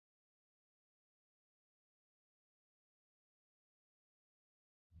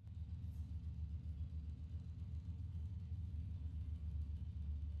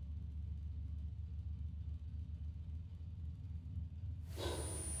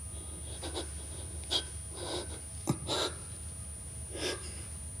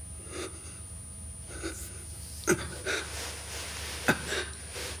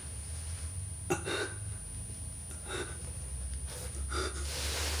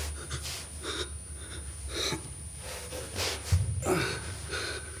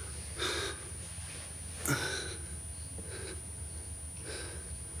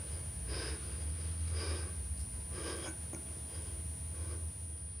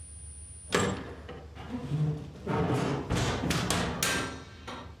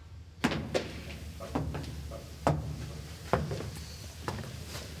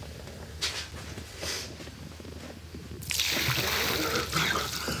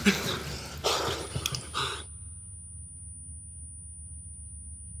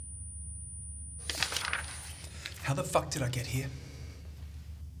How the fuck did I get here?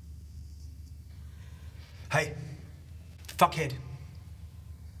 Hey, fuckhead.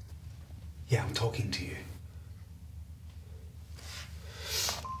 Yeah, I'm talking to you.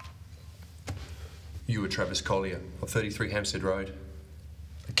 You were Travis Collier of 33 Hampstead Road.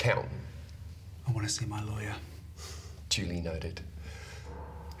 Accountant. I want to see my lawyer. Duly noted.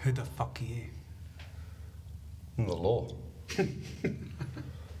 Who the fuck are you? In the law.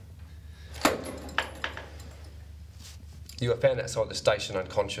 You were found outside the station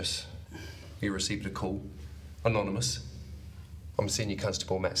unconscious. You received a call. Anonymous. I'm Senior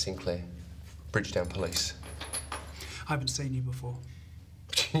Constable Matt Sinclair, Bridgetown Police. I haven't seen you before.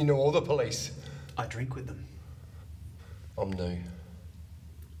 You know all the police. I drink with them. I'm new.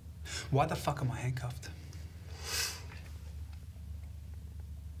 Why the fuck am I handcuffed?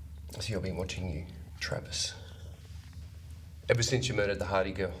 See, I've been watching you, Travis. Ever since you murdered the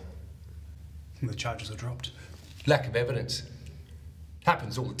Hardy girl. The charges are dropped. Lack of evidence.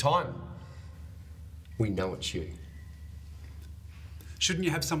 Happens all the time. We know it's you. Shouldn't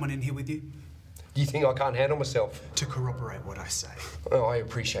you have someone in here with you? You think I can't handle myself? To corroborate what I say. Oh, I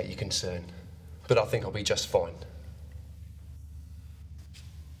appreciate your concern, but I think I'll be just fine.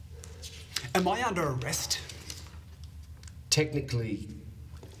 Am I under arrest? Technically,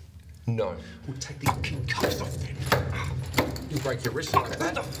 no. We'll take these fucking cuffs off then. You break your wrist like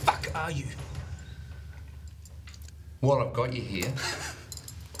that. Who the fuck are you? While I've got you here,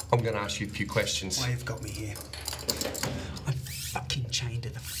 I'm going to ask you a few questions. Why you've got me here? I'm fucking chained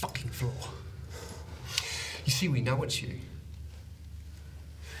to the fucking floor. You see, we know it's you.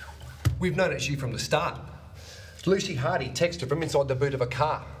 We've known it's you from the start. Lucy Hardy texted from inside the boot of a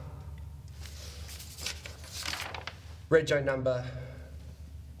car. Rego number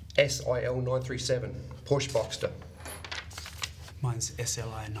SIL 937, Porsche Boxster. Mine's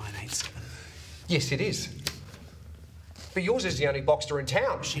SLI 987. Yes, it is. But yours is the only Boxster in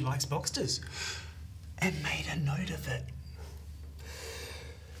town. She likes Boxsters. And made a note of it.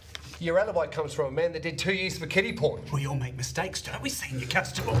 Your alibi comes from a man that did 2 years for kiddie porn. We all make mistakes, don't we, Senior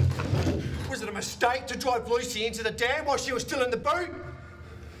Constable? Was it a mistake to drive Lucy into the dam while she was still in the boot?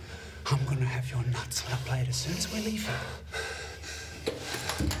 I'm gonna have your nuts on a plate as soon as we leave here.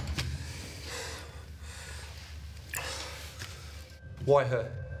 Why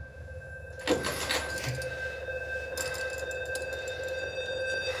her?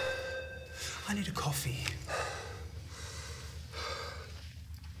 I need a coffee.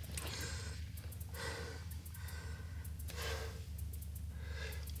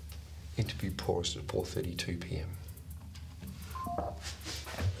 Interview paused at 4:32 p.m.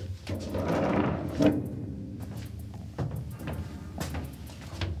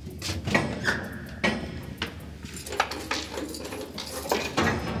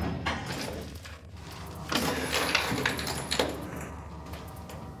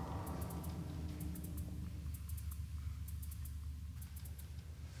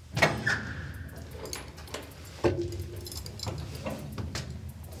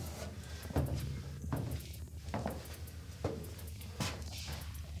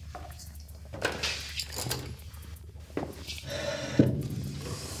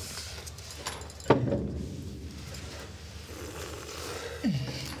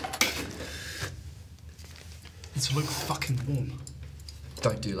 It's Luke fucking warm.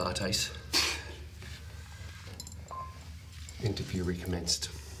 Don't do lattes. Interview recommenced.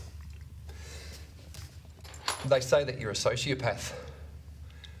 They say that you're a sociopath.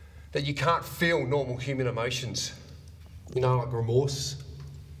 That you can't feel normal human emotions. You know, like remorse,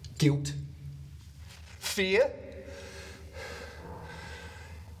 guilt, fear.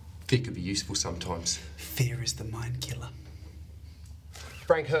 Fear could be useful sometimes. Fear is the mind killer.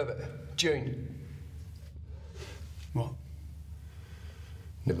 Frank Herbert, June. What?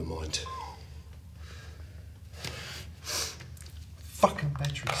 Never mind. Fucking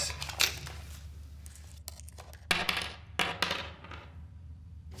batteries.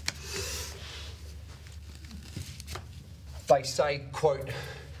 They say, quote,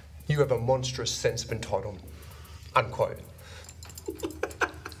 you have a monstrous sense of entitlement, unquote.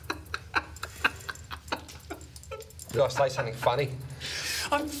 Did I say something funny?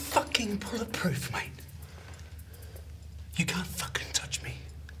 I'm fucking bulletproof, mate. You can't fucking touch me.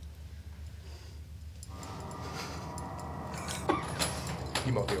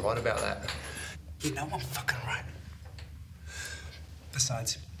 You might be right about that. You know I'm fucking right.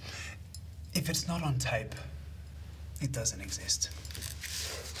 Besides, if it's not on tape, it doesn't exist.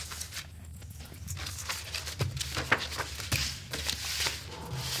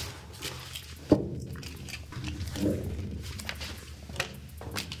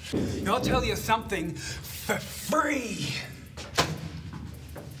 I'll tell you something, for free.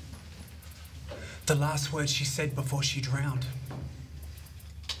 The last words she said before she drowned.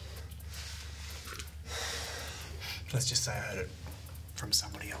 Let's just say I heard it from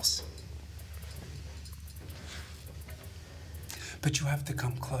somebody else. But you have to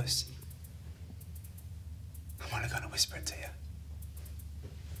come close. I'm only going to whisper it to you.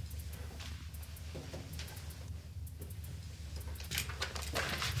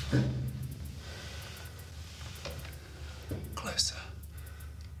 Closer.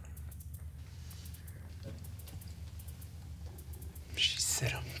 She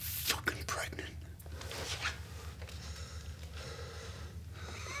said I'm fucking pregnant.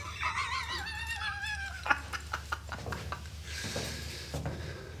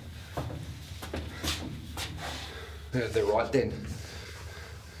 Yeah, they're right then.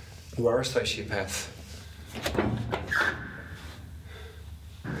 You are a sociopath.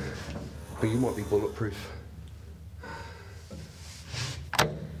 But you might be bulletproof.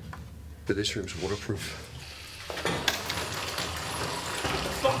 But this room's waterproof.